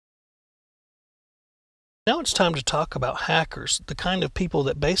Now it's time to talk about hackers, the kind of people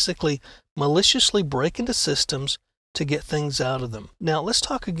that basically maliciously break into systems to get things out of them. Now let's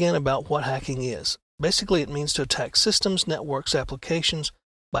talk again about what hacking is. Basically, it means to attack systems, networks, applications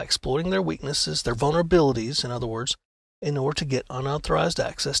by exploiting their weaknesses, their vulnerabilities, in other words, in order to get unauthorized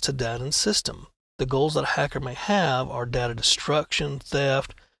access to data and system. The goals that a hacker may have are data destruction,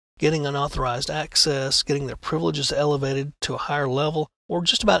 theft, getting unauthorized access, getting their privileges elevated to a higher level, or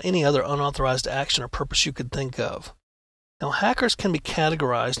just about any other unauthorized action or purpose you could think of. Now, hackers can be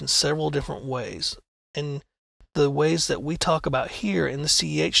categorized in several different ways, and the ways that we talk about here in the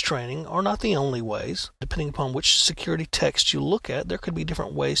CEH training are not the only ways. Depending upon which security text you look at, there could be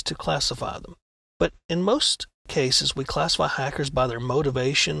different ways to classify them. But in most cases, we classify hackers by their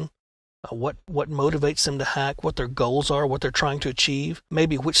motivation, what motivates them to hack, what their goals are, what they're trying to achieve,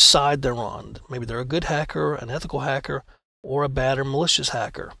 maybe which side they're on. Maybe they're a good hacker, an ethical hacker, or a bad or malicious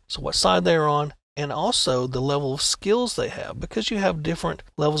hacker. So what side they're on, and also the level of skills they have, because you have different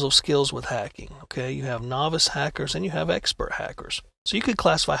levels of skills with hacking. Okay, you have novice hackers and you have expert hackers. So you could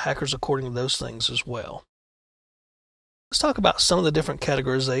classify hackers according to those things as well. Let's talk about some of the different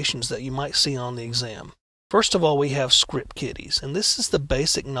categorizations that you might see on the exam. First of all, we have script kiddies, and this is the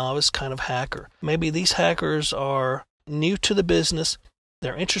basic novice kind of hacker. Maybe these hackers are new to the business.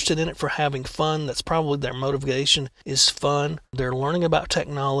 They're interested in it for having fun. That's probably their motivation, is fun. They're learning about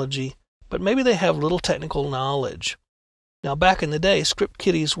technology, but maybe they have little technical knowledge. Now, back in the day, script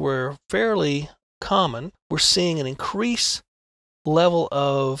kiddies were fairly common. We're seeing an increased level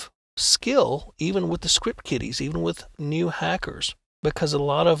of skill even with the script kiddies, even with new hackers, because a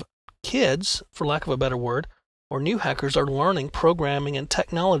lot of kids, for lack of a better word, or new hackers are learning programming and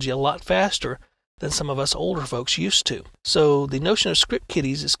technology a lot faster than some of us older folks used to. So the notion of script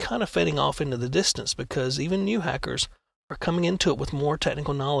kiddies is kind of fading off into the distance because even new hackers are coming into it with more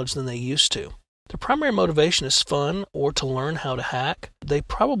technical knowledge than they used to. Their primary motivation is fun or to learn how to hack. They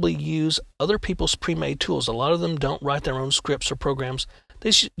probably use other people's pre-made tools. A lot of them don't write their own scripts or programs.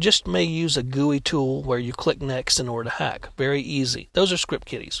 They just may use a GUI tool where you click next in order to hack. Very easy. Those are script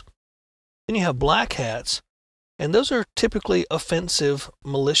kiddies. Then you have black hats, and those are typically offensive,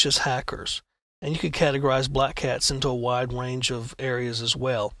 malicious hackers. And you could categorize black hats into a wide range of areas as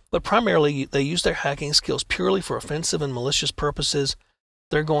well. But primarily, they use their hacking skills purely for offensive and malicious purposes.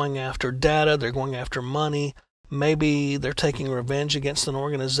 They're going after data, they're going after money, maybe they're taking revenge against an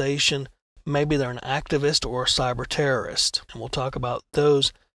organization, maybe they're an activist or a cyber terrorist. And we'll talk about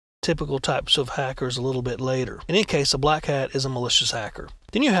those typical types of hackers a little bit later. In any case, a black hat is a malicious hacker.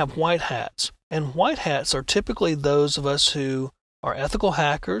 Then you have white hats. And white hats are typically those of us who are ethical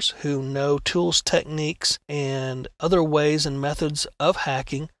hackers, who know tools, techniques, and other ways and methods of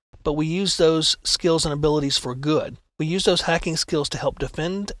hacking, but we use those skills and abilities for good. We use those hacking skills to help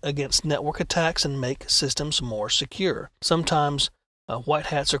defend against network attacks and make systems more secure. Sometimes white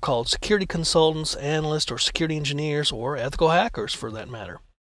hats are called security consultants, analysts, or security engineers, or ethical hackers for that matter.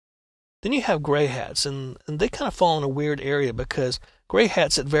 Then you have gray hats, and they kind of fall in a weird area because gray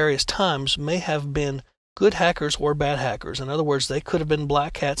hats at various times may have been good hackers or bad hackers. In other words, they could have been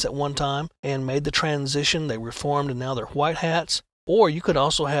black hats at one time and made the transition, they reformed, and now they're white hats. Or you could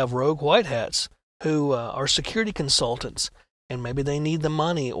also have rogue white hats who are security consultants, and maybe they need the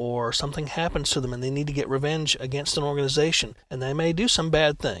money or something happens to them and they need to get revenge against an organization, and they may do some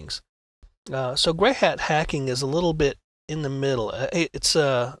bad things. So gray hat hacking is a little bit in the middle. It's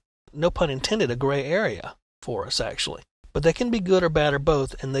no pun intended, a gray area for us, actually. But they can be good or bad or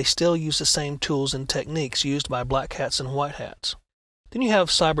both, and they still use the same tools and techniques used by black hats and white hats. Then you have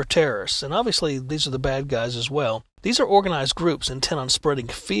cyber terrorists, and obviously these are the bad guys as well. These are organized groups intent on spreading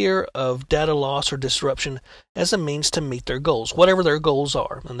fear of data loss or disruption as a means to meet their goals, whatever their goals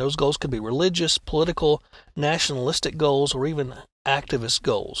are. And those goals could be religious, political, nationalistic goals, or even activist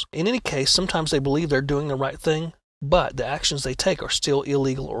goals. In any case, sometimes they believe they're doing the right thing, but the actions they take are still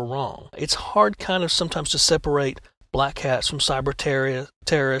illegal or wrong. It's hard kind of sometimes to separate black hats from cyber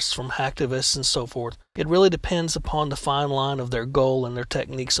terrorists, from hacktivists, and so forth. It really depends upon the fine line of their goal and their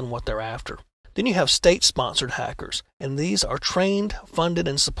techniques and what they're after. Then you have state-sponsored hackers, and these are trained, funded,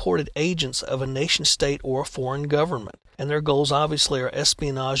 and supported agents of a nation-state or a foreign government. And their goals obviously are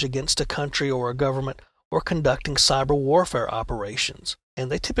espionage against a country or a government, or conducting cyber warfare operations. And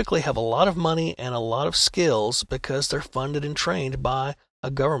they typically have a lot of money and a lot of skills because they're funded and trained by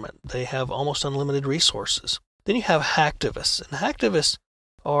a government. They have almost unlimited resources. Then you have hacktivists, and hacktivists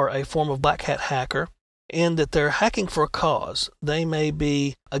are a form of black hat hacker in that they're hacking for a cause. They may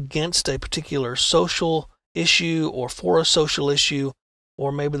be against a particular social issue or for a social issue,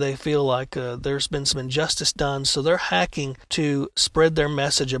 or maybe they feel like there's been some injustice done, so they're hacking to spread their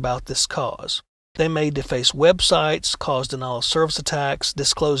message about this cause. They may deface websites, cause denial of service attacks,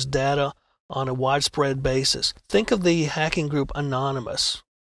 disclose data on a widespread basis. Think of the hacking group Anonymous.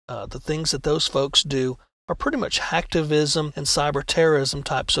 The things that those folks do are pretty much hacktivism and cyber terrorism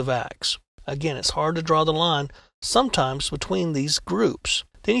types of acts. Again, it's hard to draw the line sometimes between these groups.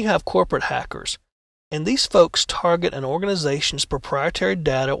 Then you have corporate hackers. And these folks target an organization's proprietary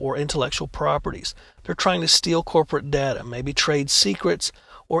data or intellectual properties. They're trying to steal corporate data, maybe trade secrets,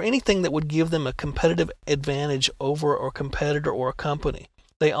 or anything that would give them a competitive advantage over a competitor or a company.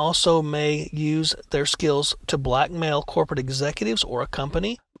 They also may use their skills to blackmail corporate executives or a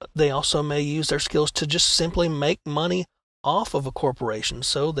company. They also may use their skills to just simply make money off of a corporation,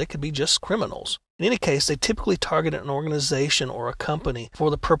 so they could be just criminals. In any case, they typically target an organization or a company for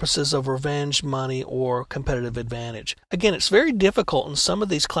the purposes of revenge, money, or competitive advantage. Again, it's very difficult in some of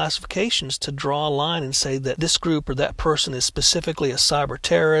these classifications to draw a line and say that this group or that person is specifically a cyber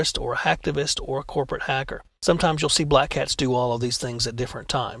terrorist or a hacktivist or a corporate hacker. Sometimes you'll see black hats do all of these things at different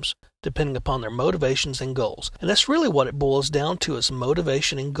times, depending upon their motivations and goals. And that's really what it boils down to, is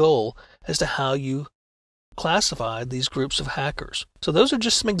motivation and goal as to how you classify these groups of hackers. So those are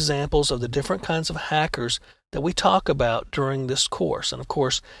just some examples of the different kinds of hackers that we talk about during this course. And of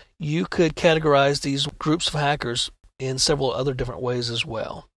course, you could categorize these groups of hackers in several other different ways as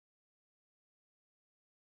well.